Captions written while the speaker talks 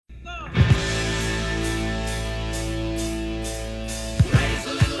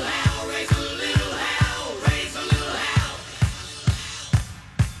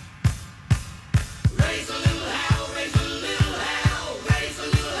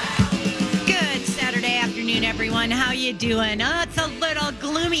everyone. How you doing? Oh, it's a little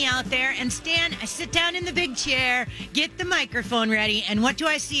gloomy out there. And Stan, I sit down in the big chair, get the microphone ready, and what do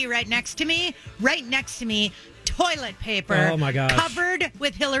I see right next to me? Right next to me, toilet paper. Oh, my gosh. Covered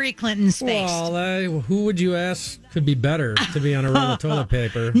with Hillary Clinton's face. Well, who would you ask could be better to be on a roll of toilet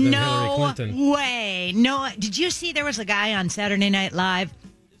paper than Hillary Clinton? No way. No. Did you see there was a guy on Saturday Night Live?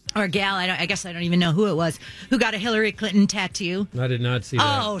 Or gal, I guess I don't even know who it was, who got a Hillary Clinton tattoo. I did not see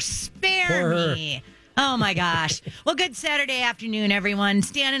that. Oh, spare me. Oh, my gosh. Well, good Saturday afternoon, everyone.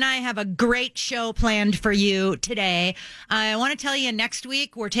 Stan and I have a great show planned for you today. I want to tell you next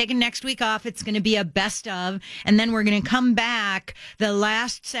week, we're taking next week off. It's going to be a best of, and then we're going to come back the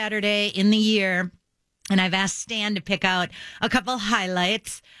last Saturday in the year. And I've asked Stan to pick out a couple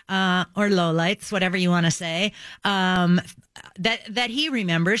highlights or lowlights, whatever you want to say, that he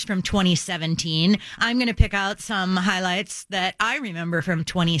remembers from 2017. I'm going to pick out some highlights that I remember from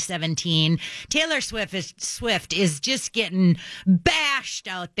 2017. Taylor Swift is just getting bashed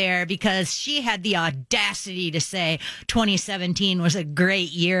out there because she had the audacity to say 2017 was a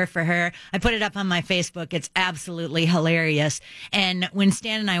great year for her. I put it up on my Facebook. It's absolutely hilarious. And when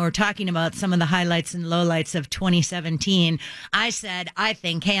Stan and I were talking about some of the highlights and lowlights of 2017, I said, I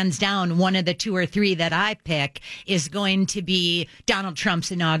think hands down, one of the two or three that I pick is going to be Donald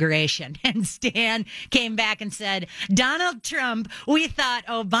Trump's inauguration. And Stan came back and said, Donald Trump, we thought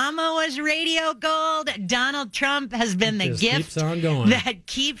Obama was radio gold. Donald Trump has been the gift that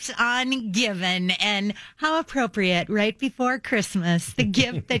keeps on giving. And how appropriate, right before Christmas, the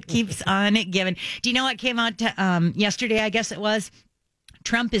gift that keeps on giving. Do you know what came out yesterday, I guess it was?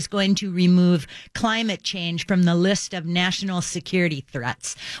 Trump is going to remove climate change from the list of national security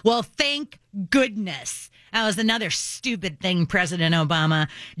threats. Well, thank goodness. That was another stupid thing President Obama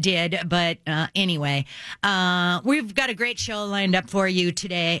did. But anyway, we've got a great show lined up for you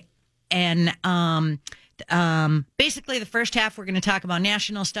today. And basically the first half, we're going to talk about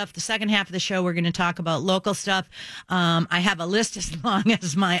national stuff. The second half of the show, we're going to talk about local stuff. I have a list as long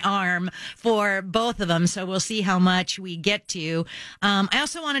as my arm for both of them, so we'll see how much we get to. I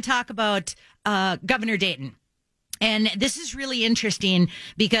also want to talk about Governor Dayton. And this is really interesting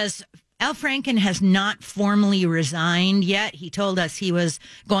because Al Franken has not formally resigned yet. He told us he was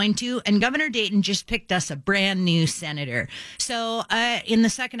going to, and Governor Dayton just picked us a brand new senator. So in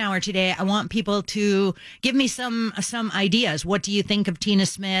the second hour today, I want people to give me some ideas. What do you think of Tina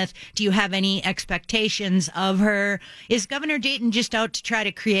Smith? Do you have any expectations of her? Is Governor Dayton just out to try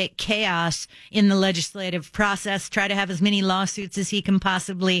to create chaos in the legislative process, try to have as many lawsuits as he can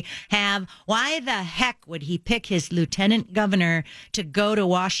possibly have? Why the heck would he pick his lieutenant governor to go to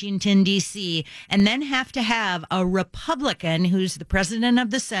Washington, D.C., and then have to have a Republican who's the president of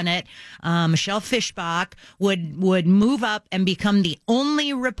the Senate, Michelle Fischbach, would move up and become the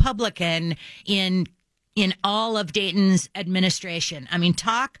only Republican in all of Dayton's administration? I mean,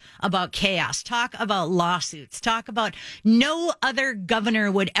 talk about chaos, talk about lawsuits, talk about no other governor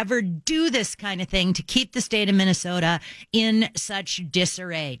would ever do this kind of thing to keep the state of Minnesota in such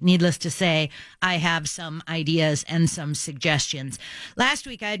disarray. Needless to say, I have some ideas and some suggestions. Last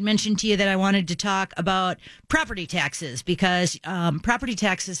week, I had mentioned to you that I wanted to talk about property taxes because property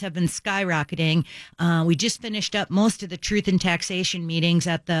taxes have been skyrocketing. We just finished up most of the truth and taxation meetings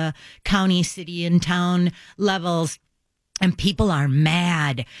at the county, city, and town levels. And people are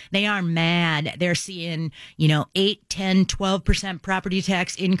mad. They are mad. They're seeing, 8, 10, 12% property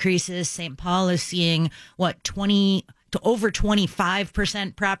tax increases. St. Paul is seeing, 20 to over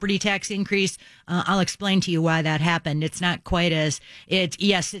 25% property tax increase. I'll explain to you why that happened. It's not quite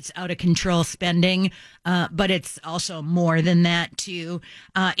yes, it's out of control spending, but it's also more than that too.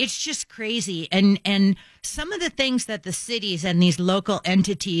 It's just crazy. And some of the things that the cities and these local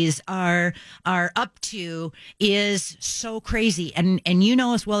entities are up to is so crazy. And you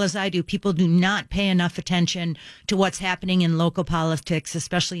know as well as I do, people do not pay enough attention to what's happening in local politics,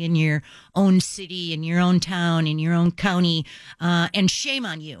 especially in your own city, in your own town, in your own county. And shame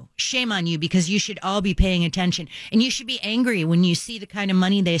on you, because you should all be paying attention. And you should be angry when you see the kind of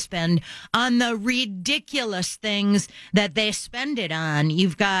money they spend on the ridiculous things that they spend it on.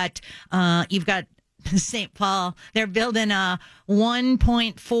 You've got St. Paul, they're building a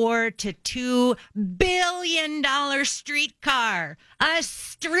 $1.4 to $2 billion streetcar A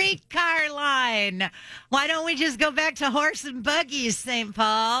streetcar line. Why don't we just go back to horse and buggies, St.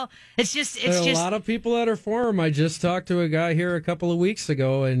 Paul? It's a lot of people that are for him. I just talked to a guy here a couple of weeks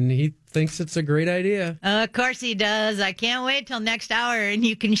ago, and he thinks it's a great idea. Of course he does. I can't wait till next hour, and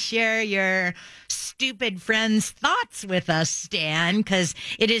you can share your stupid friends' thoughts with us, Stan, because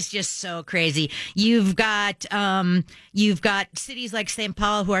it is just so crazy. You've got cities like St.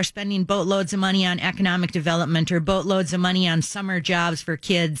 Paul who are spending boatloads of money on economic development, or boatloads of money on summer jobs for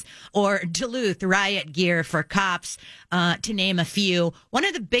kids, or Duluth riot gear for cops, to name a few. One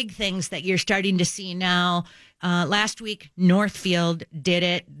of the big things that you're starting to see now, last week Northfield did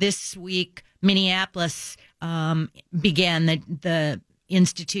it. This week Minneapolis began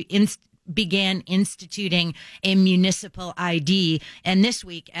instituting a municipal ID. And this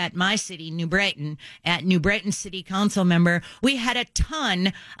week at my city, New Brighton, at New Brighton City Council member, we had a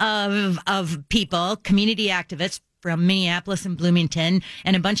ton of people, community activists from Minneapolis and Bloomington,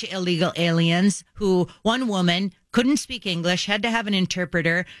 and a bunch of illegal aliens who, one woman couldn't speak English, had to have an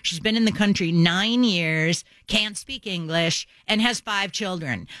interpreter. She's been in the country 9 years, can't speak English, and has 5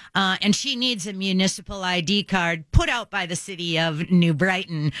 children. And she needs a municipal ID card put out by the city of New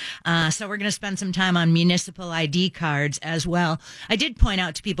Brighton. So we're going to spend some time on municipal ID cards as well. I did point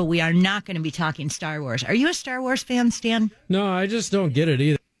out to people we are not going to be talking Star Wars. Are you a Star Wars fan, Stan? No, I just don't get it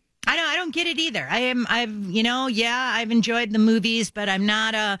either. I don't get it either. I've enjoyed the movies, but I'm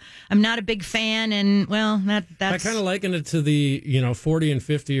not a big fan. And well, that's. I kind of liken it to the 40 and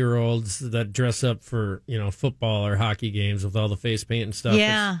 50-year-olds that dress up for football or hockey games with all the face paint and stuff.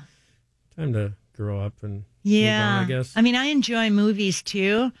 Yeah, it's time to grow up and move on, I guess. I mean, I enjoy movies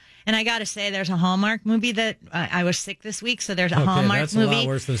too. And I got to say, there's a Hallmark movie that I was sick this week, so there's a Hallmark movie. That's a lot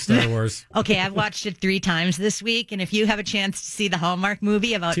worse than Star Wars. Okay, I've watched it 3 times this week, and if you have a chance to see the Hallmark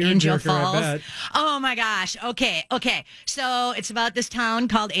movie about Angel Falls, oh my gosh, okay. So it's about this town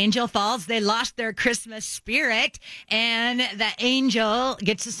called Angel Falls. They lost their Christmas spirit, and the angel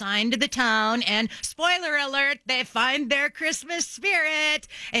gets assigned to the town, and spoiler alert, they find their Christmas spirit.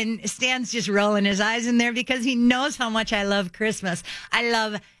 And Stan's just rolling his eyes in there because he knows how much I love Christmas. I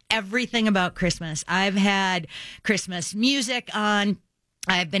love everything about Christmas. I've had Christmas music on.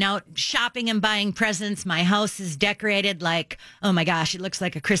 I've been out shopping and buying presents. My house is decorated like, oh my gosh, it looks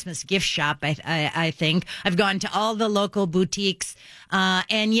like a Christmas gift shop, I think. I've gone to all the local boutiques.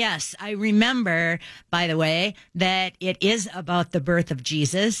 And yes, I remember, by the way, that it is about the birth of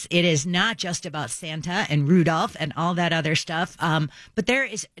Jesus. It is not just about Santa and Rudolph and all that other stuff. But there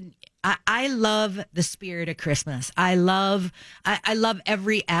is... I love the spirit of Christmas. I love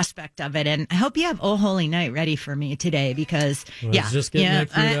every aspect of it, and I hope you have Oh Holy Night ready for me today because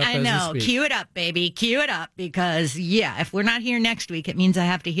I know. Cue it up, baby. Cue it up because if we're not here next week, it means I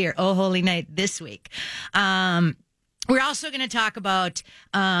have to hear Oh Holy Night this week. We're also going to talk about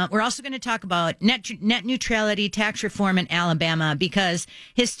net neutrality, tax reform in Alabama, because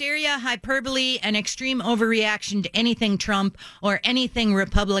hysteria, hyperbole, and extreme overreaction to anything Trump or anything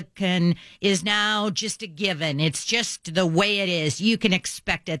Republican is now just a given. It's just the way it is. You can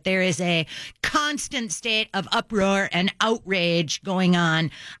expect it. There is a constant state of uproar and outrage going on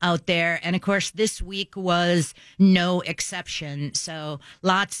out there, and of course, this week was no exception. So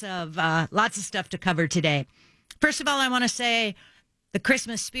lots of stuff to cover today. First of all, I want to say the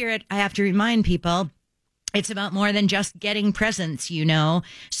Christmas spirit, I have to remind people, it's about more than just getting presents,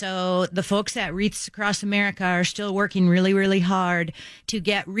 So the folks at Wreaths Across America are still working really, really hard to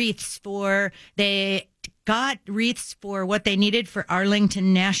get wreaths they got wreaths for what they needed for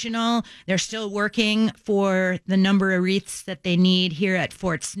Arlington National. They're still working for the number of wreaths that they need here at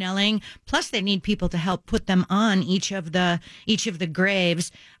Fort Snelling. Plus, they need people to help put them on each of the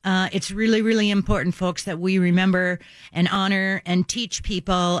graves. It's really, really important, folks, that we remember and honor and teach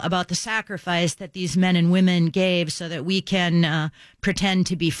people about the sacrifice that these men and women gave so that we can pretend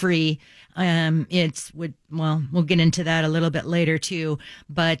to be free. We'll get into that a little bit later too,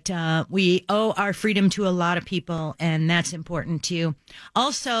 but we owe our freedom to a lot of people, and that's important too.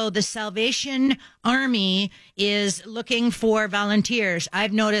 Also, the Salvation Army is looking for volunteers.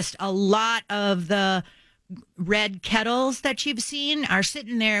 I've noticed a lot of the red kettles that you've seen are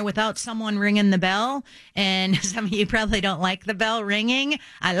sitting there without someone ringing the bell. And some of you probably don't like the bell ringing.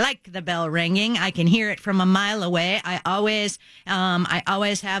 I like the bell ringing. I can hear it from a mile away. I always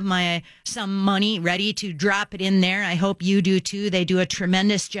have some money ready to drop it in there. I hope you do too. They do a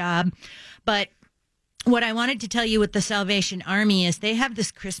tremendous job. But what I wanted to tell you with the Salvation Army is they have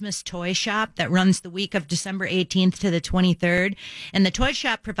this Christmas toy shop that runs the week of December 18th to the 23rd. And the toy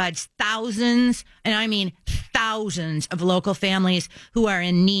shop provides thousands, and I mean thousands of local families who are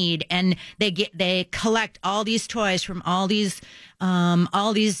in need. And they collect all these toys from all these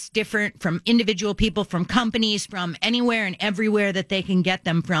different, from individual people, from companies, from anywhere and everywhere that they can get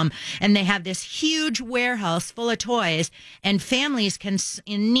them from. And they have this huge warehouse full of toys, and families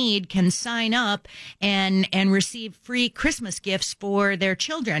in need can sign up and receive free Christmas gifts for their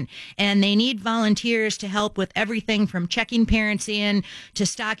children. And they need volunteers to help with everything from checking parents in to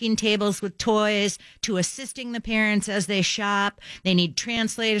stocking tables with toys to assisting the parents as they shop. They need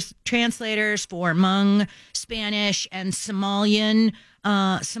translators for Hmong, Spanish, and Somalian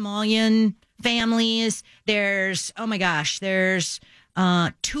families. There's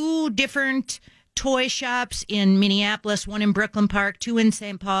two different toy shops in Minneapolis, one in Brooklyn Park, two in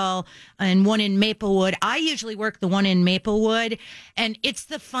St. Paul, and one in Maplewood. I usually work the one in Maplewood, and it's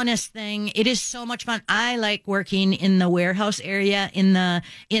the funnest thing. It is so much fun. I like working in the warehouse area in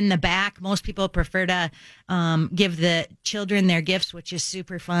the back. Most people prefer to give the children their gifts, which is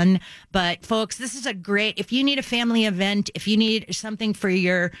super fun. But folks, this is if you need a family event, if you need something for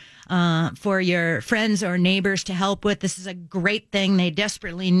your friends or neighbors to help with, this is a great thing. They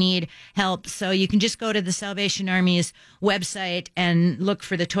desperately need help. So you can just go to the Salvation Army's website and look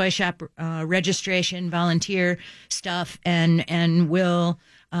for the toy shop registration, volunteer stuff, and we'll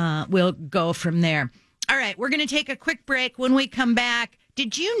go from there. All right, we're going to take a quick break. When we come back,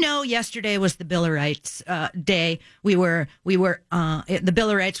 did you know yesterday was the Bill of Rights Day? The Bill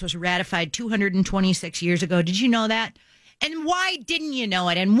of Rights was ratified 226 years ago. Did you know that? And why didn't you know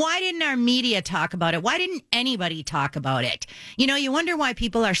it? And why didn't our media talk about it? Why didn't anybody talk about it? You know, you wonder why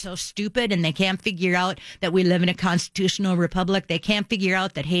people are so stupid and they can't figure out that we live in a constitutional republic. They can't figure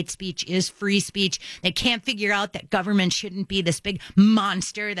out that hate speech is free speech. They can't figure out that government shouldn't be this big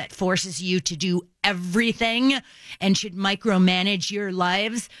monster that forces you to do everything and should micromanage your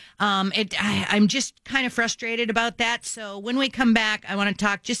lives. I'm just kind of frustrated about that. So when we come back, I want to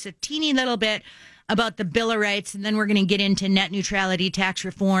talk just a teeny little bit about the Bill of Rights, and then we're going to get into net neutrality, tax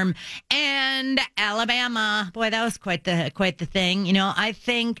reform, and Alabama. Boy, that was quite the thing. You know, I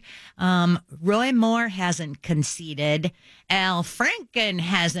think Roy Moore hasn't conceded. Al Franken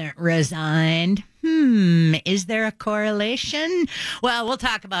hasn't resigned. Is there a correlation? Well, we'll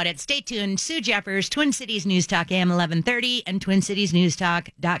talk about it. Stay tuned. Sue Jeffers, Twin Cities News Talk AM 1130 and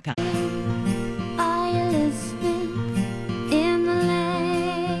TwinCitiesNewsTalk.com.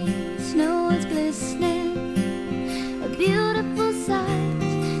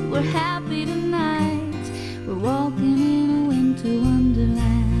 We're happy tonight. We're walking in a winter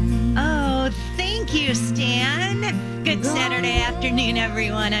wonderland. Oh, thank you, Stan. Good Saturday afternoon,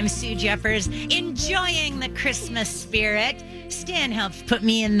 everyone. I'm Sue Jeffers, enjoying the Christmas spirit. Stan helps put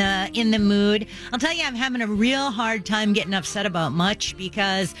me in the mood. I'll tell you, I'm having a real hard time getting upset about much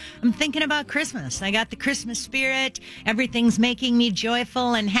because I'm thinking about Christmas. I got the Christmas spirit. Everything's making me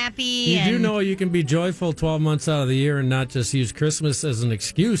joyful and happy. You do know you can be joyful 12 months out of the year and not just use Christmas as an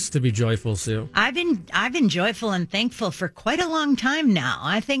excuse to be joyful, Sue. I've been joyful and thankful for quite a long time now.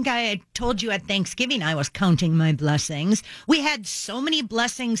 I think I told you at Thanksgiving I was counting my blessings. We had so many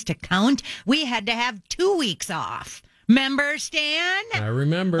blessings to count. We had to have 2 weeks off. Remember, Stan? I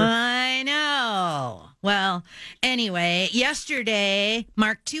remember. I know. Well, anyway, yesterday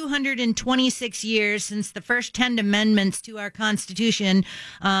marked 226 years since the first 10 amendments to our Constitution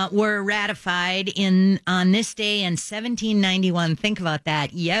were ratified on this day in 1791. Think about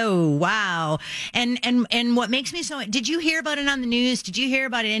that. Yo, wow. And what makes me so... Did you hear about it on the news? Did you hear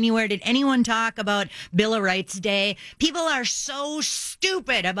about it anywhere? Did anyone talk about Bill of Rights Day? People are so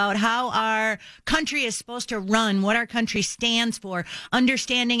stupid about how our country is supposed to run, what our country stands for,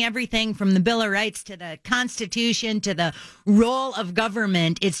 understanding everything from the Bill of Rights to the Constitution to the role of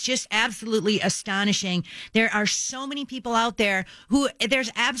government. It's just absolutely astonishing. There are so many people out there who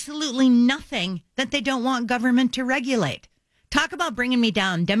there's absolutely nothing that they don't want government to regulate. Talk about bringing me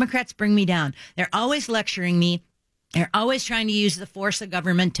down. Democrats bring me down. They're always lecturing me. They're always trying to use the force of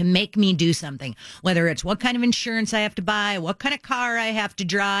government to make me do something, whether it's what kind of insurance I have to buy, what kind of car I have to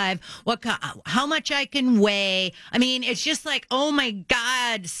drive, how much I can weigh. I mean, it's just like, oh my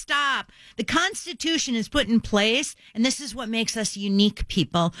God, stop. The Constitution is put in place, and this is what makes us unique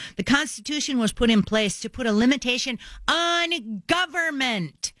people. The Constitution was put in place to put a limitation on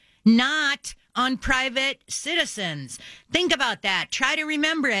government, not on private citizens. Think about that. Try to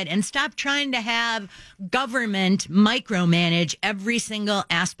remember it and stop trying to have government micromanage every single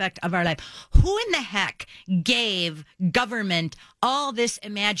aspect of our life. Who in the heck gave government all this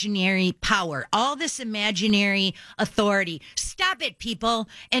imaginary power, all this imaginary authority. Stop it, people.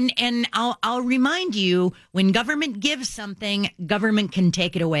 And I'll remind you, when government gives something, government can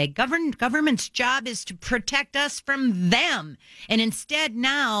take it away. Government's job is to protect us from them. And instead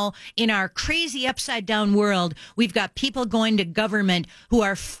now, in our crazy upside down world, we've got people going to government who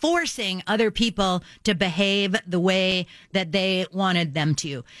are forcing other people to behave the way that they wanted them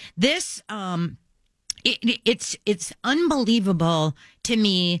to. This, it's unbelievable to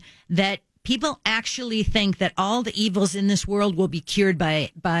me that people actually think that all the evils in this world will be cured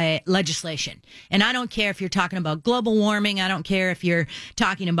by legislation. And I don't care if you're talking about global warming. I don't care if you're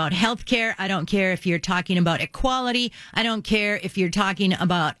talking about healthcare. I don't care if you're talking about equality. I don't care if you're talking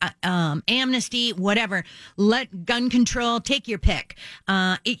about amnesty, whatever. Let gun control, take your pick.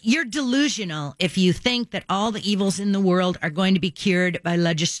 You're delusional if you think that all the evils in the world are going to be cured by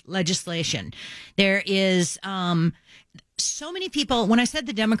legislation. There is so many people, when I said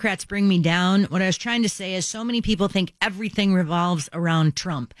the Democrats bring me down, what I was trying to say is so many people think everything revolves around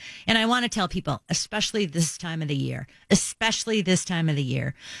Trump. And I want to tell people, especially this time of the year,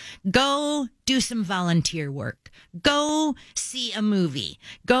 go do some volunteer work. Go see a movie.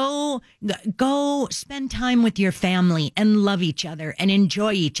 Go spend time with your family and love each other and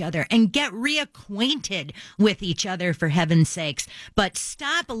enjoy each other and get reacquainted with each other, for heaven's sakes. But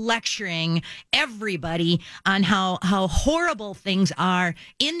stop lecturing everybody on how horrible things are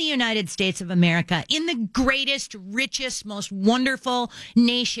in the United States of America, in the greatest, richest, most wonderful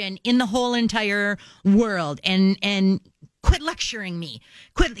nation in the whole entire world. And quit lecturing me.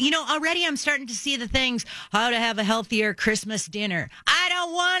 Already I'm starting to see the things, how to have a healthier Christmas dinner. I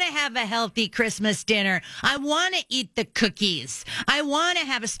don't want to have a healthy Christmas dinner. I want to eat the cookies. I want to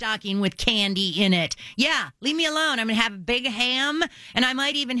have a stocking with candy in it. Yeah, leave me alone. I'm going to have a big ham, and I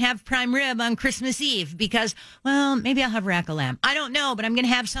might even have prime rib on Christmas Eve because, well, maybe I'll have rack of lamb. I don't know, but I'm going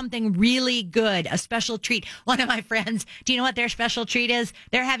to have something really good, a special treat. One of my friends, do you know what their special treat is?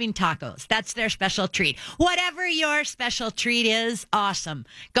 They're having tacos. That's their special treat. Whatever your special treat is, awesome.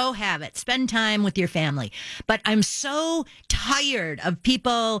 Go have it. Spend time with your family. But I'm so tired of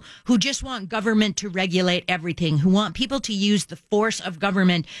people who just want government to regulate everything, who want people to use the force of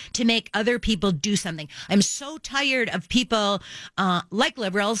government to make other people do something. I'm so tired of people like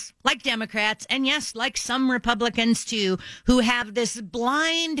liberals, like Democrats, and yes, like some Republicans too, who have this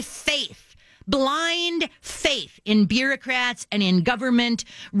blind faith in bureaucrats and in government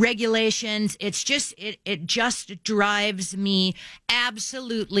regulations. It's just, it just drives me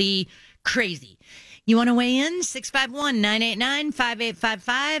absolutely crazy. You want to weigh in?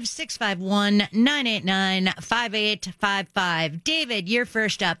 651-989-5855, 651-989-5855. David, you're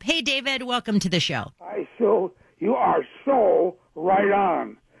first up. Hey, David, welcome to the show. Hi, Sue. You are so right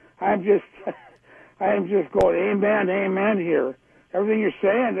on. I am just going amen here. Everything you're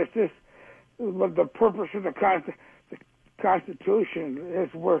saying, it's just the purpose of the Constitution is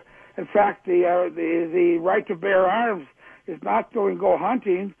where, in fact, the right to bear arms is not so we can go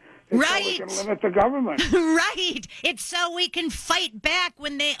hunting. It's right. So we can limit the government. Right. It's so we can fight back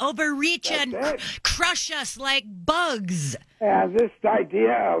when they overreach and crush us like bugs. And this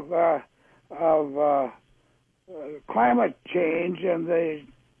idea of climate change and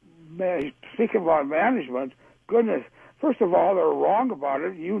speaking about management, goodness. First of all, they're wrong about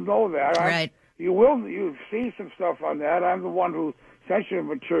it. You know that. Right. You see some stuff on that. I'm the one who sent you the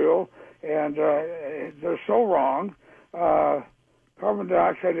material, and they're so wrong. Carbon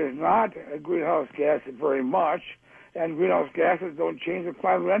dioxide is not a greenhouse gas very much, and greenhouse gases don't change the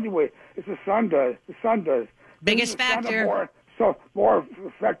climate anyway. It's the sun does. The sun does. Biggest factor. More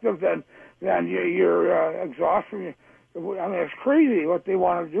effective than your exhaust from your. I mean, it's crazy what they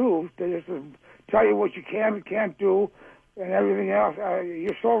want to do. They just tell you what you can and can't do, and everything else.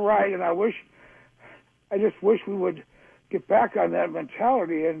 You're so right, and I just wish we would get back on that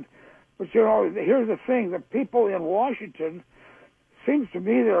mentality. But here's the thing: the people in Washington, seems to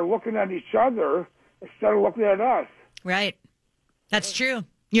me, they're looking at each other instead of looking at us. Right. That's true.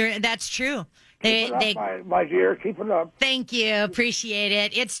 That's true. Keep it up, my dear. Keep it up. Thank you. Appreciate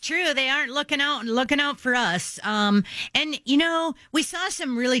it. It's true. They aren't looking out for us. And, we saw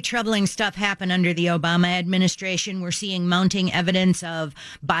some really troubling stuff happen under the Obama administration. We're seeing mounting evidence of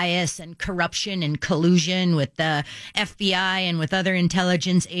bias and corruption and collusion with the FBI and with other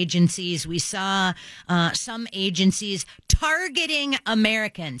intelligence agencies. We saw some agencies targeting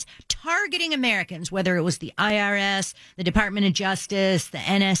Americans, whether it was the IRS, the Department of Justice, the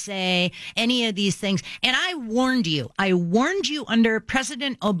NSA, any of of these things. And I warned you under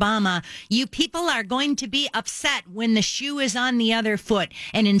President Obama, you people are going to be upset when the shoe is on the other foot.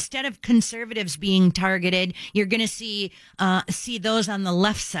 And instead of conservatives being targeted, you're going to see those on the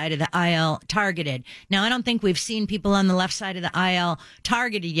left side of the aisle targeted. Now, I don't think we've seen people on the left side of the aisle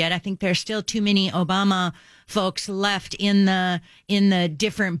targeted yet. I think there's still too many Obama folks left in the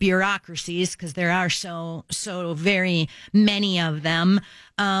different bureaucracies, because there are so very many of them.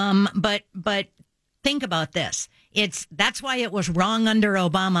 But think about this. That's why it was wrong under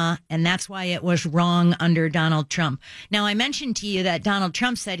Obama, and that's why it was wrong under Donald Trump. Now, I mentioned to you that Donald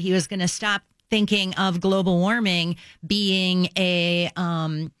Trump said he was going to stop thinking of global warming being a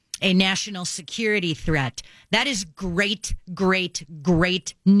national security threat. That is great, great,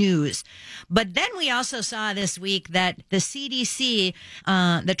 great news. But then we also saw this week that the CDC,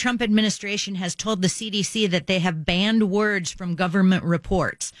 the Trump administration has told the CDC that they have banned words from government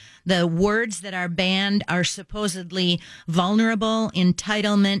reports. The words that are banned are supposedly vulnerable,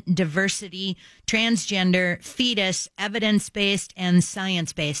 entitlement, diversity, transgender, fetus, evidence-based, and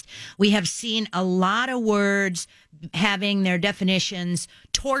science-based. We have seen a lot of words having their definitions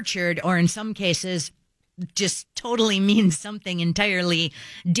tortured, or in some cases just totally means something entirely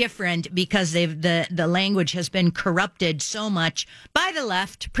different, because the language has been corrupted so much by the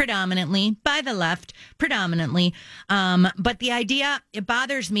left predominantly. But the idea, it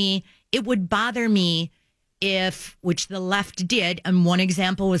bothers me. It would bother me if, which the left did, and one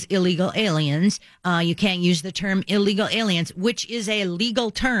example was illegal aliens. You can't use the term illegal aliens, which is a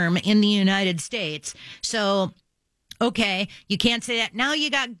legal term in the United States. So, okay, you can't say that. Now you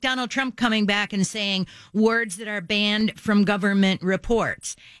got Donald Trump coming back and saying words that are banned from government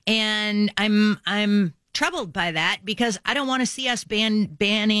reports. And I'm troubled by that, because I don't want to see us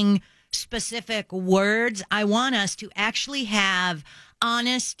banning specific words. I want us to actually have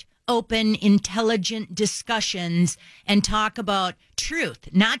honest, open, intelligent discussions and talk about truth,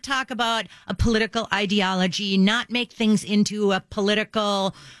 not talk about a political ideology, not make things into a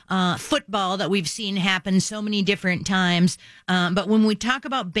political football that we've seen happen so many different times. But when we talk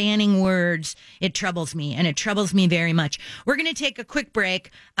about banning words, it troubles me, and it troubles me very much. We're going to take a quick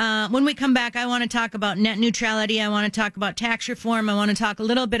break. When we come back, I want to talk about net neutrality. I want to talk about tax reform. I want to talk a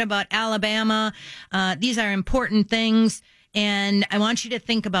little bit about Alabama. These are important things. And I want you to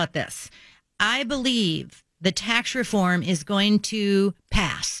think about this. I believe the tax reform is going to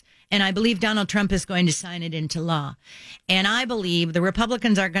pass, and I believe Donald Trump is going to sign it into law. And I believe the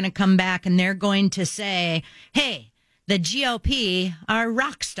Republicans are going to come back and they're going to say, hey, the GOP are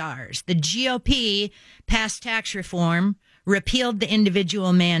rock stars. The GOP passed tax reform, repealed the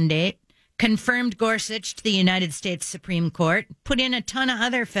individual mandate, confirmed Gorsuch to the United States Supreme Court, put in a ton of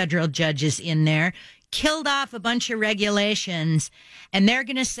other federal judges in there, killed off a bunch of regulations, and they're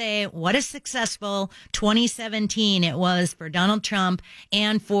going to say what a successful 2017 it was for Donald Trump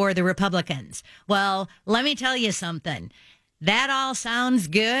and for the Republicans. Well, let me tell you something. That all sounds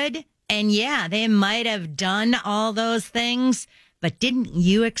good, and yeah, they might have done all those things, but didn't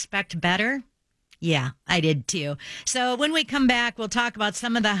you expect better? Yeah, I did too. So when we come back, we'll talk about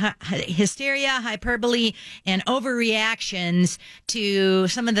some of the hysteria, hyperbole, and overreactions to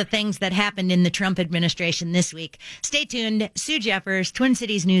some of the things that happened in the Trump administration this week. Stay tuned. Sue Jeffers, Twin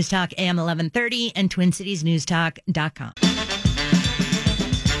Cities News Talk, AM 1130, and TwinCitiesNewsTalk.com.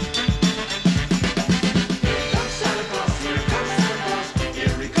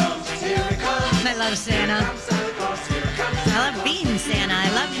 I love Santa. I love being Santa.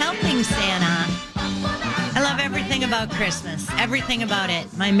 I love helping Santa. I love everything about Christmas, everything about it.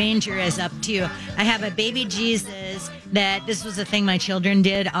 My manger is up too. I have a baby Jesus that this was a thing my children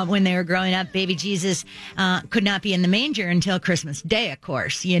did when they were growing up. Baby Jesus could not be in the manger until Christmas Day, of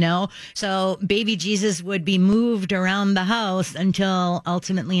course, you know. So baby Jesus would be moved around the house until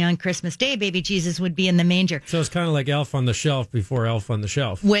ultimately on Christmas Day, baby Jesus would be in the manger. So it's kind of like Elf on the Shelf before Elf on the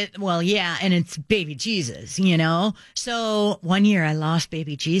Shelf. Well, yeah, and it's baby Jesus, you know. So one year I lost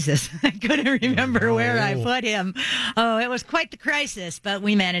baby Jesus. I couldn't remember where I put him. Oh, it was quite the crisis, but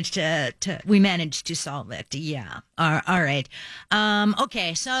we managed to solve it. Yeah. All right.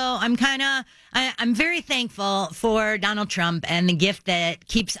 Okay. So I'm very thankful for Donald Trump and the gift that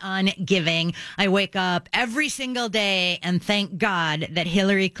keeps on giving. I wake up every single day and thank God that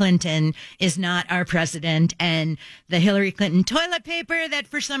Hillary Clinton is not our president, and the Hillary Clinton toilet paper that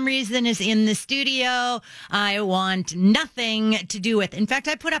for some reason is in the studio, I want nothing to do with. In fact,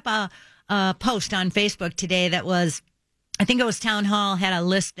 I put up a post on Facebook today that was I think it was Town Hall had a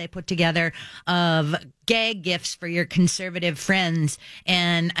list they put together of gag gifts for your conservative friends.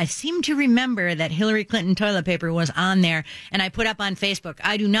 And I seem to remember that Hillary Clinton toilet paper was on there. And I put up on Facebook,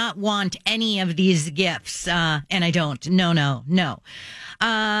 I do not want any of these gifts. And I don't. No.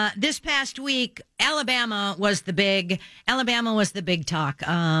 This past week, Alabama was the big talk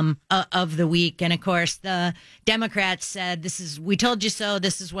of the week. And of course, the Democrats said, we told you so.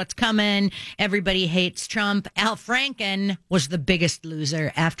 This is what's coming. Everybody hates Trump. Al Franken was the biggest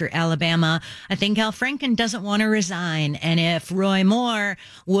loser after Alabama. I think Al Franken doesn't want to resign. And if Roy Moore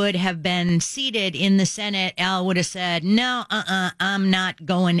would have been seated in the Senate, Al would have said, no, I'm not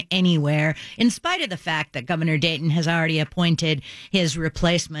going anywhere. In spite of the fact that Governor Dayton has already appointed his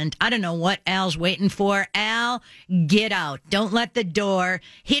replacement. I don't know what Al's waiting for. Al, get out. Don't let the door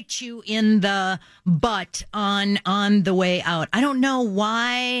hit you in the butt on the way out. I don't know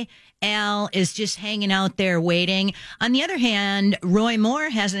why Al is just hanging out there waiting. On the other hand, Roy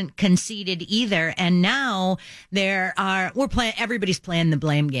Moore hasn't conceded either. And now everybody's playing the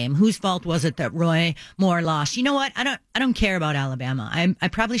blame game. Whose fault was it that Roy Moore lost? You know what? I don't care about Alabama. I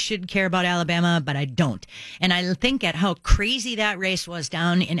probably should care about Alabama, but I don't. And I think at how crazy that race was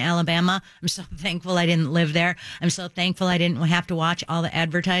down in Alabama. I'm so thankful I didn't live there. I'm so thankful I didn't have to watch all the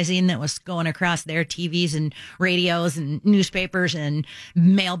advertising that was going across their TVs and radios and newspapers and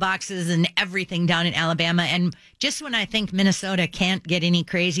mailboxes and everything down in Alabama. And just when I think Minnesota can't get any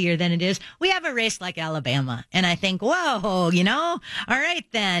crazier than it is, we have a race like Alabama. And I think, whoa, all right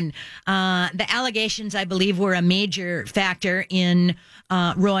then. The allegations, I believe, were a major factor in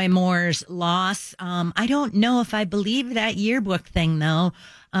Roy Moore's loss. I don't know if I believe that yearbook thing, though.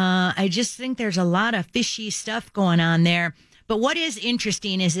 I just think there's a lot of fishy stuff going on there. But what is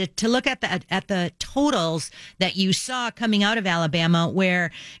interesting is to look at the totals that you saw coming out of Alabama,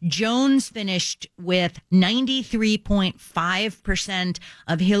 where Jones finished with 93.5%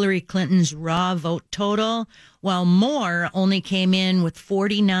 of Hillary Clinton's raw vote total, while Moore only came in with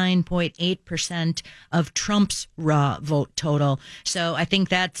 49.8% of Trump's raw vote total. So I think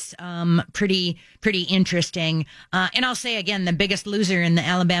that's pretty interesting. And I'll say again, the biggest loser in the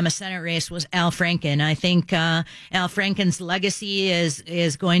Alabama Senate race was Al Franken. I think Al Franken's legacy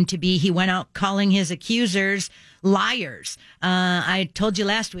is going to be he went out calling his accusers liars. I told you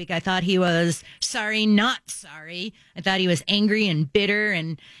last week I thought he was sorry, not sorry. I thought he was angry and bitter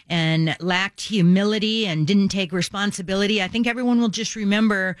and lacked humility and didn't take responsibility. I think everyone will just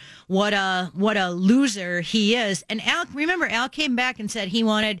remember what a loser he is. And Al came back and said he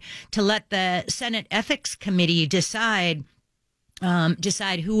wanted to let the Senate Ethics Committee decide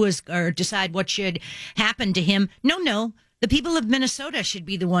decide what should happen to him. No. The people of Minnesota should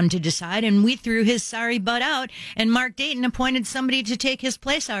be the one to decide, and we threw his sorry butt out, and Mark Dayton appointed somebody to take his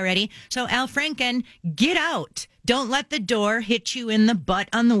place already. So Al Franken, get out. Don't let the door hit you in the butt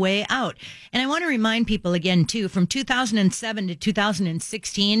on the way out. And I want to remind people again, too, from 2007 to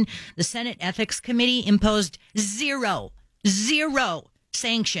 2016, the Senate Ethics Committee imposed zero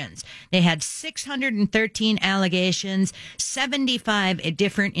sanctions. They had 613 allegations, 75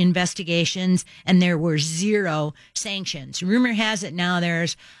 different investigations, and there were zero sanctions. Rumor has it now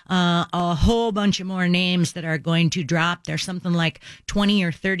there's a whole bunch of more names that are going to drop. There's something like 20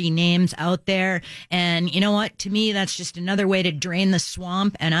 or 30 names out there. And you know what? To me, that's just another way to drain the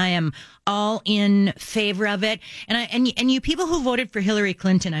swamp, and I am all in favor of it. And you people who voted for Hillary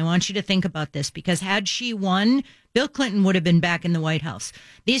Clinton, I want you to think about this, because had she won, Bill Clinton would have been back in the White House.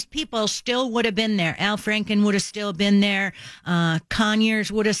 These people still would have been there. Al Franken would have still been there.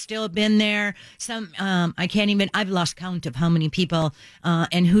 Conyers would have still been there. I've lost count of how many people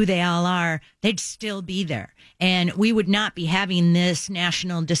and who they all are. They'd still be there. And we would not be having this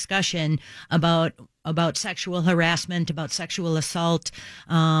national discussion about sexual harassment, about sexual assault.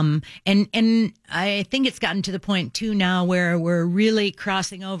 And I think it's gotten to the point too now where we're really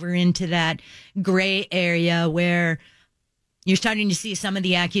crossing over into that gray area where you're starting to see some of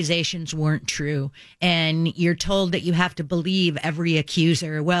the accusations weren't true, and you're told that you have to believe every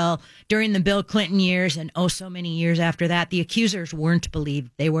accuser. Well, during the Bill Clinton years and so many years after that, the accusers weren't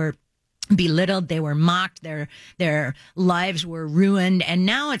believed. They were belittled, they were mocked, their lives were ruined, and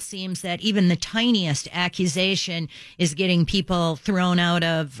now it seems that even the tiniest accusation is getting people thrown out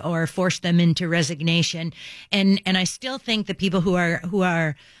of or forced them into resignation. And I still think the people who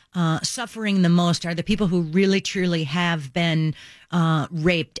are suffering the most are the people who really truly have been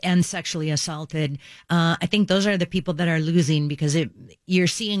raped and sexually assaulted. I think those are the people that are losing, because you're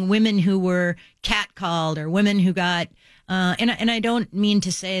seeing women who were catcalled or women who got And I don't mean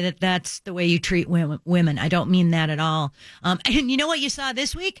to say that that's the way you treat women. I don't mean that at all. And you know what you saw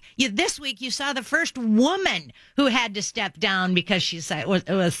this week? This week you saw the first woman who had to step down because she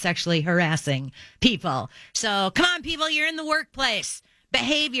was sexually harassing people. So come on, people, you're in the workplace.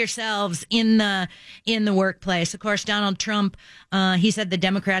 Behave yourselves in the workplace. Of course, Donald Trump, he said the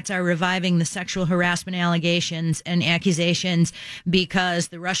Democrats are reviving the sexual harassment allegations and accusations because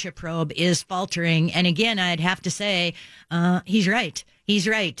the Russia probe is faltering. And again, I'd have to say, he's right. He's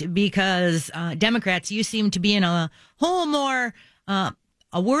right, because Democrats, you seem to be in a whole more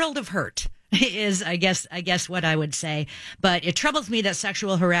a world of hurt. Is I guess what I would say, but it troubles me that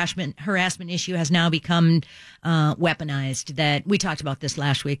sexual harassment issue has now become weaponized. That we talked about this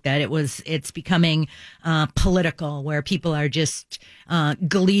last week. That it's becoming political, where people are just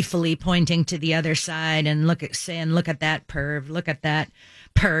gleefully pointing to the other side and saying, "Look at that perv! Look at that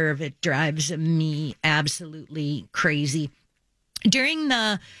perv!" It drives me absolutely crazy. During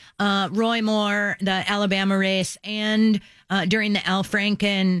the Roy Moore, the Alabama race, and during the Al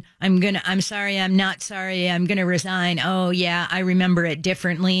Franken, I'm sorry, I'm not sorry, I'm going to resign. Oh, yeah, I remember it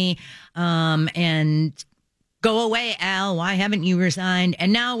differently. And go away, Al. Why haven't you resigned?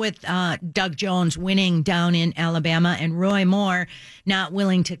 And now with Doug Jones winning down in Alabama and Roy Moore not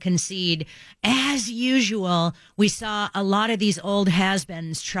willing to concede, as usual, we saw a lot of these old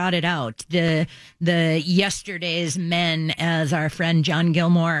has-beens trotted out. The yesterday's men, as our friend John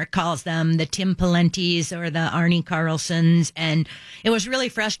Gilmore calls them, the Tim Palentis or the Arnie Carlsons. And it was really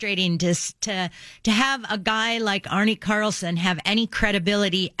frustrating to have a guy like Arnie Carlson have any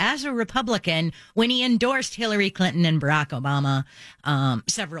credibility as a Republican when he endorsed Hillary Clinton and Barack Obama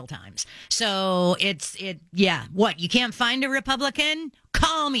several times. So what, you can't find a Republican?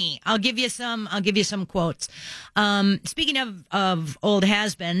 Call me. I'll give you some quotes. Speaking of old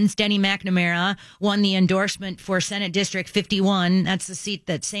has-beens, Denny McNamara won the endorsement for Senate District 51. That's the seat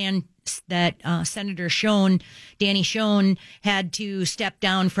that Senator Danny Schoen had to step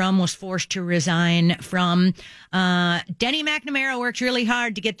down from, was forced to resign from. Denny McNamara worked really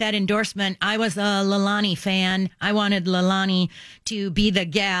hard to get that endorsement. I was a Leilani fan. I wanted Leilani to be the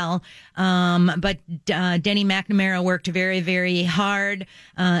gal. But Denny McNamara worked very, very hard.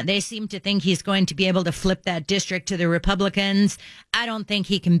 They seem to think he's going to be able to flip that district to the Republicans. I don't think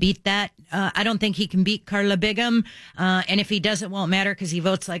he can beat that. I don't think he can beat Carla Bigham. And if he does, it won't matter because he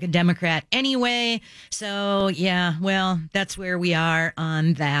votes like a Democrat anyway. So, yeah, well, that's where we are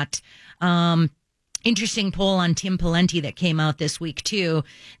on that. Interesting poll on Tim Pawlenty that came out this week, too,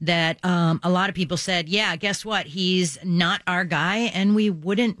 that a lot of people said, yeah, guess what? He's not our guy, and we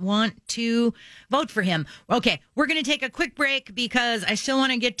wouldn't want to vote for him. Okay, we're going to take a quick break because I still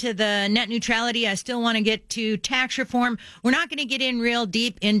want to get to the net neutrality. I still want to get to tax reform. We're not going to get in real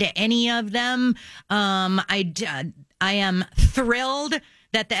deep into any of them. I am thrilled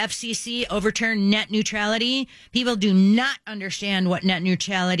that the FCC overturned net neutrality. People do not understand what net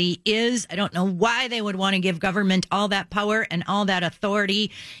neutrality is. I don't know why they would want to give government all that power and all that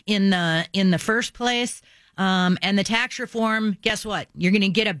authority in the first place. And the tax reform, guess what? You're going to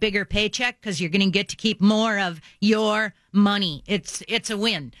get a bigger paycheck because you're going to get to keep more of your money. It's a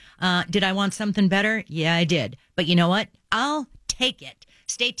win. Did I want something better? Yeah, I did. But you know what? I'll take it.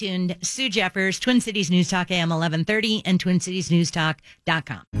 Stay tuned. Sue Jeffers, Twin Cities News Talk AM 1130 and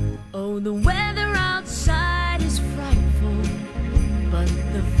TwinCitiesNewsTalk.com. Oh, the weather outside is frightful, but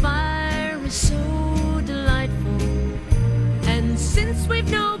the fire is so delightful. And since we've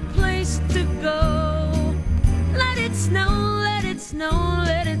no place to go, let it snow, let it snow,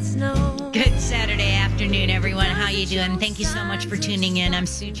 let it snow. Good Saturday afternoon, everyone. How you doing? Thank you so much for tuning in. I'm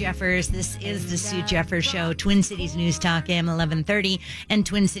Sue Jeffers. This is the Sue Jeffers Show, Twin Cities News Talk AM 1130 and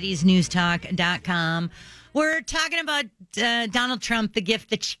TwinCitiesNewsTalk.com. We're talking about Donald Trump, the gift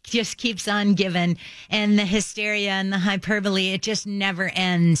that just keeps on giving, and the hysteria and the hyperbole. It just never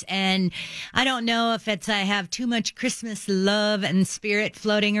ends. And I don't know if it's I have too much Christmas love and spirit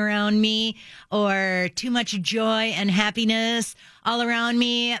floating around me or too much joy and happiness all around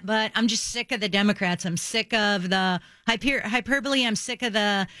me, but I'm just sick of the Democrats. I'm sick of the hyperbole. I'm sick of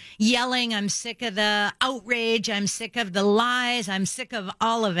the yelling. I'm sick of the outrage. I'm sick of the lies. I'm sick of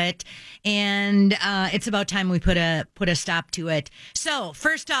all of it. And it's about time we put a stop to it. So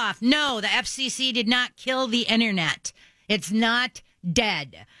first off, no, the FCC did not kill the internet. It's not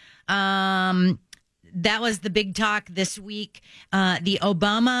dead. That was the big talk this week. The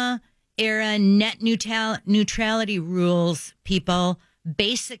Obama era net neutrality rules, people,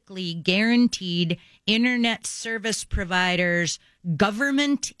 basically guaranteed internet service providers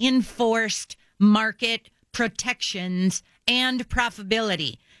government-enforced market protections and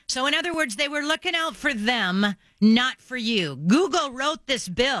profitability. So in other words, they were looking out for them, not for you. Google wrote this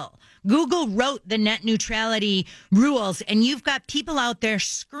bill. Google wrote the net neutrality rules, and you've got people out there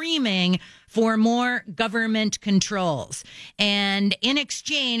screaming for more government controls. And in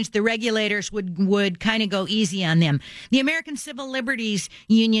exchange, the regulators would kind of go easy on them. The American Civil Liberties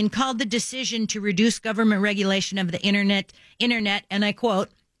Union called the decision to reduce government regulation of the internet, and I quote,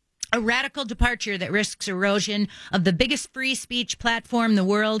 a radical departure that risks erosion of the biggest free speech platform the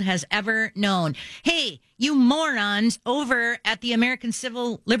world has ever known. Hey, you morons over at the American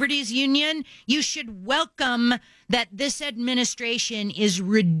Civil Liberties Union, you should welcome that this administration is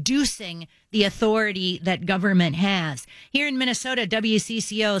reducing the authority that government has. Here in Minnesota,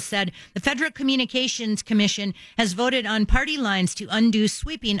 WCCO said the Federal Communications Commission has voted on party lines to undo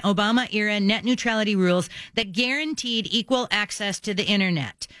sweeping Obama-era net neutrality rules that guaranteed equal access to the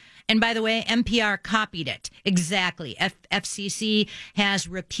internet. And by the way, NPR copied it. Exactly. FCC has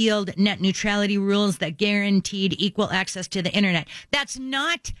repealed net neutrality rules that guaranteed equal access to the internet. That's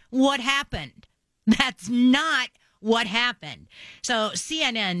not what happened. That's not what happened. So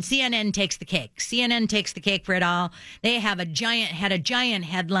CNN takes the cake. CNN takes the cake for it all. They had a giant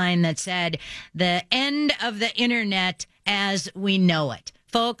headline that said, the end of the internet as we know it.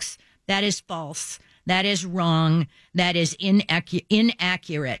 Folks, that is false. That is wrong. That is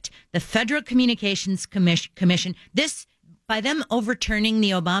inaccurate. The Federal Communications Commission, this, by them overturning the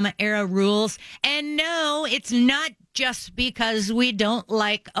Obama era rules, and no, it's not just because we don't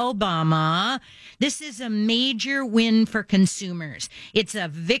like Obama. This is a major win for consumers. It's a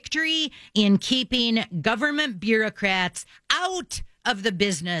victory in keeping government bureaucrats out of the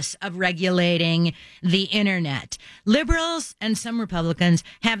business of regulating the internet. Liberals and some Republicans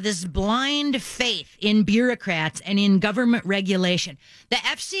have this blind faith in bureaucrats and in government regulation. The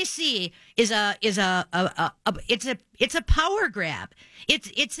FCC is a power grab.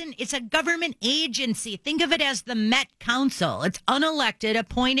 It's a government agency. Think of it as the Met Council. It's unelected,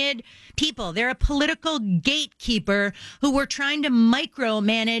 appointed people. They're a political gatekeeper who were trying to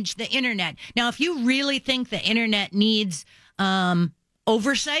micromanage the internet. Now, if you really think the internet needs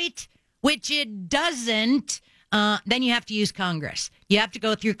oversight, which it doesn't, then you have to use Congress. You have to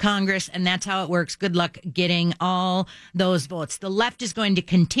go through Congress, and that's how it works. Good luck getting all those votes. The left is going to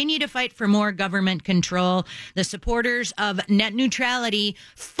continue to fight for more government control. The supporters of net neutrality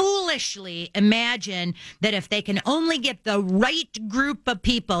foolishly imagine that if they can only get the right group of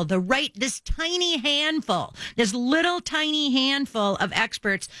people, this tiny handful, this little tiny handful of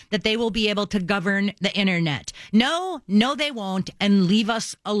experts, that they will be able to govern the internet. No, they won't, and leave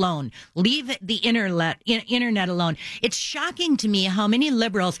us alone. Leave the internet alone. It's shocking to me how many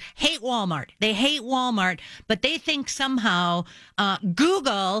liberals hate Walmart. They hate Walmart, but they think somehow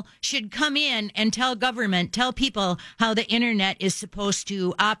Google should come in and tell people how the internet is supposed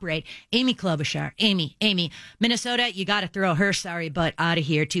to operate. Amy Klobuchar, Amy, Minnesota, you got to throw her sorry butt out of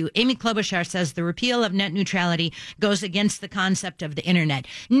here too. Amy Klobuchar says the repeal of net neutrality goes against the concept of the internet.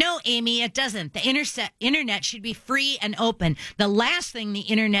 No, Amy, it doesn't. The internet should be free and open. The last thing the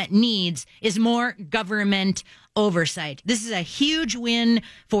internet needs is more government oversight. This is a huge win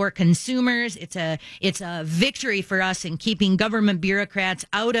for consumers. It's a victory for us in keeping government bureaucrats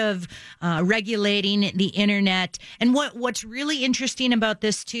out of regulating the internet. And what's really interesting about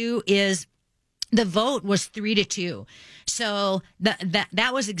this too is the vote was 3-2. So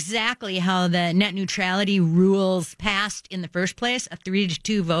that was exactly how the net neutrality rules passed in the first place, a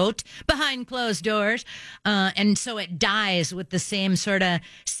 3-2 vote behind closed doors. And so it dies with the same sort of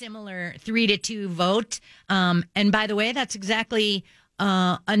similar 3-2 vote. And by the way, that's exactly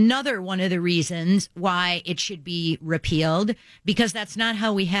another one of the reasons why it should be repealed, because that's not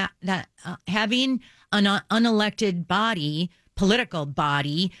how we have that. Having an unelected political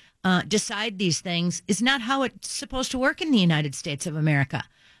body, decide these things is not how it's supposed to work in the United States of America.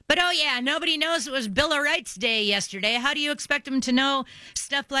 But oh yeah, nobody knows it was Bill of Rights Day yesterday. How do you expect them to know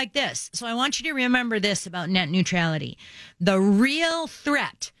stuff like this? So I want you to remember this about net neutrality. The real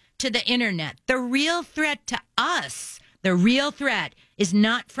threat to the internet, the real threat to us, the real threat is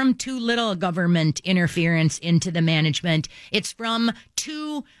not from too little government interference into the management. It's from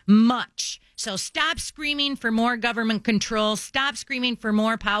too much. So stop screaming for more government control. Stop screaming for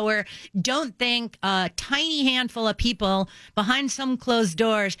more power. Don't think a tiny handful of people behind some closed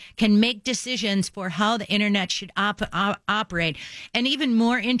doors can make decisions for how the internet should operate. And even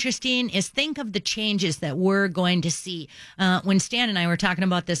more interesting is think of the changes that we're going to see. When Stan and I were talking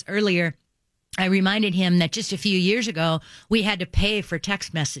about this earlier, I reminded him that just a few years ago, we had to pay for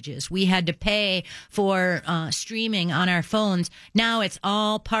text messages. We had to pay for streaming on our phones. Now it's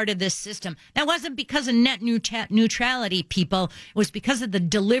all part of this system. That wasn't because of net neutrality, people. It was because of the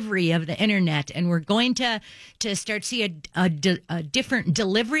delivery of the internet. And we're going to start see a different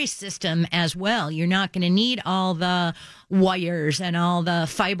delivery system as well. You're not going to need all the wires and all the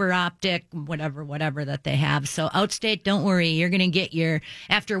fiber optic, whatever that they have. So outstate, don't worry. You're going to get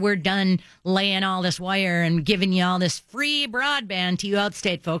after we're done laying all this wire and giving you all this free broadband to you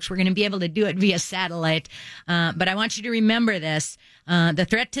outstate folks, we're going to be able to do it via satellite. But I want you to remember this. The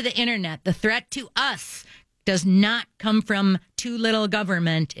threat to the internet, the threat to us does not come from too little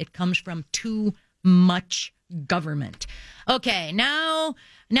government. It comes from too much government. Okay. Now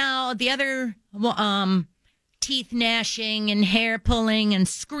the other, teeth gnashing and hair pulling and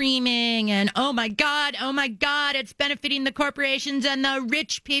screaming and oh my God, it's benefiting the corporations and the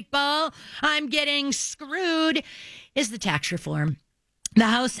rich people. I'm getting screwed is the tax reform. The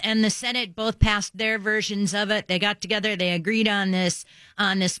House and the Senate both passed their versions of it. They got together. They agreed on this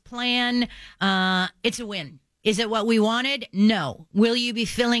plan. It's a win. Is it what we wanted? No. Will you be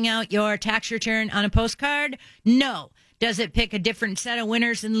filling out your tax return on a postcard? No. Does it pick a different set of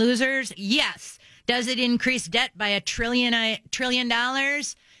winners and losers? Yes. Does it increase debt by $1 trillion?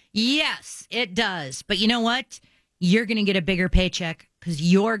 Yes, it does. But you know what? You're going to get a bigger paycheck because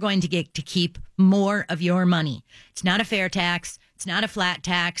you're going to get to keep more of your money. It's not a fair tax. It's not a flat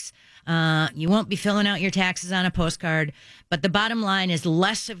tax. You won't be filling out your taxes on a postcard. But the bottom line is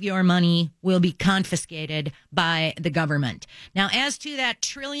less of your money will be confiscated by the government. Now, as to that $1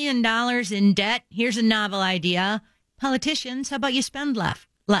 trillion in debt, here's a novel idea. Politicians, how about you spend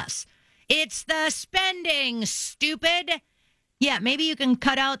less? It's the spending, stupid. Yeah, maybe you can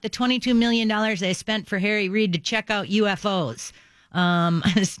cut out the $22 million they spent for Harry Reid to check out UFOs.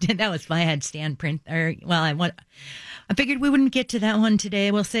 That was my head stand print. I figured we wouldn't get to that one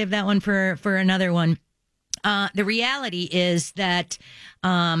today. We'll save that one for another one. The reality is that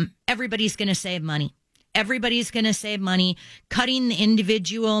everybody's going to save money. Everybody's going to save money. Cutting the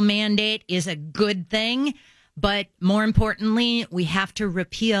individual mandate is a good thing. But more importantly, we have to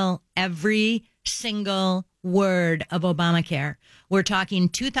repeal every single word of Obamacare. We're talking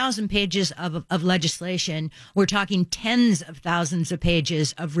 2,000 pages of legislation. We're talking tens of thousands of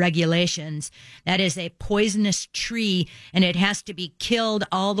pages of regulations. That is a poisonous tree, and it has to be killed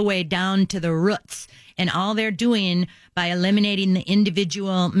all the way down to the roots. And all they're doing by eliminating the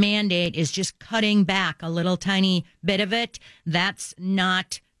individual mandate is just cutting back a little tiny bit of it. That's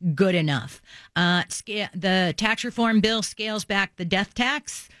not good enough. The tax reform bill scales back the death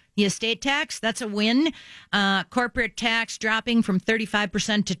tax, the estate tax. That's a win. Corporate tax dropping from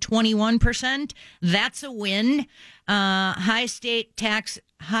 35% to 21%. That's a win. Highly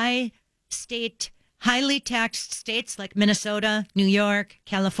taxed states like Minnesota, New York,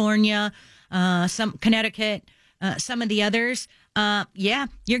 California, some Connecticut, some of the others. You're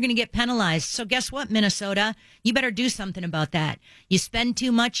going to get penalized. So guess what, Minnesota? You better do something about that. You spend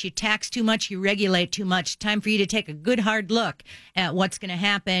too much, you tax too much, you regulate too much. Time for you to take a good hard look at what's going to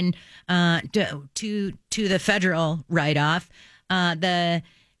happen to the federal write-off.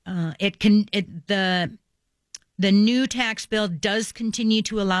 The new tax bill does continue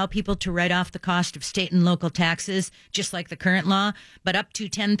to allow people to write off the cost of state and local taxes, just like the current law, but up to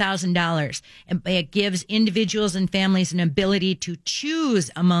 $10,000. It gives individuals and families an ability to choose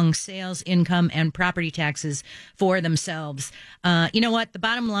among sales, income, and property taxes for themselves. You know what? The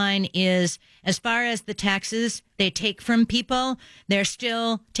bottom line is, as far as the taxes they take from people, they're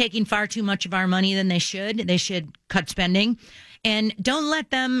still taking far too much of our money than they should. They should cut spending. And don't let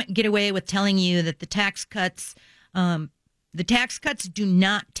them get away with telling you that the tax cuts do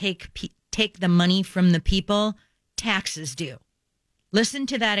not take the money from the people. Taxes do. Listen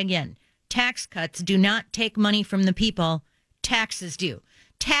to that again. Tax cuts do not take money from the people. Taxes do.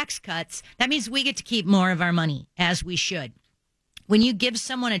 Tax cuts, that means we get to keep more of our money, as we should. When you give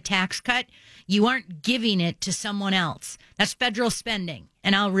someone a tax cut, you aren't giving it to someone else. That's federal spending.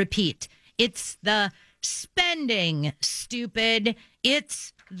 And I'll repeat, it's the spending, stupid.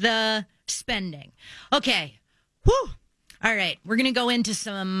 It's the spending. Okay. Whew. All right. We're going to go into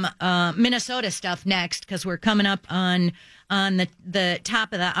some Minnesota stuff next because we're coming up on the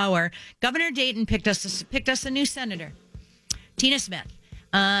top of the hour. Governor Dayton picked us a new senator, Tina Smith.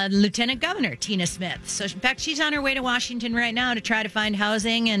 Lieutenant Governor Tina Smith. So, in fact, she's on her way to Washington right now to try to find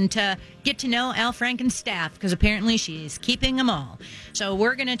housing and to get to know Al Franken's staff, because apparently she's keeping them all. So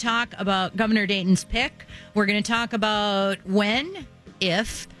we're going to talk about Governor Dayton's pick. We're going to talk about when,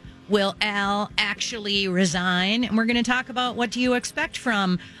 if, Will Al actually resign? And we're going to talk about what do you expect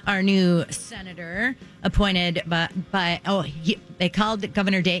from our new senator appointed they called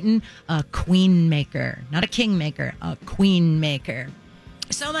Governor Dayton a queen maker, not a king maker, a queen maker.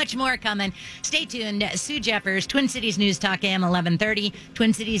 So much more coming. Stay tuned. Sue Jeffers, Twin Cities News Talk, AM 1130,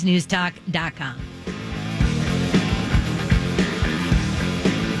 TwinCitiesNewsTalk.com.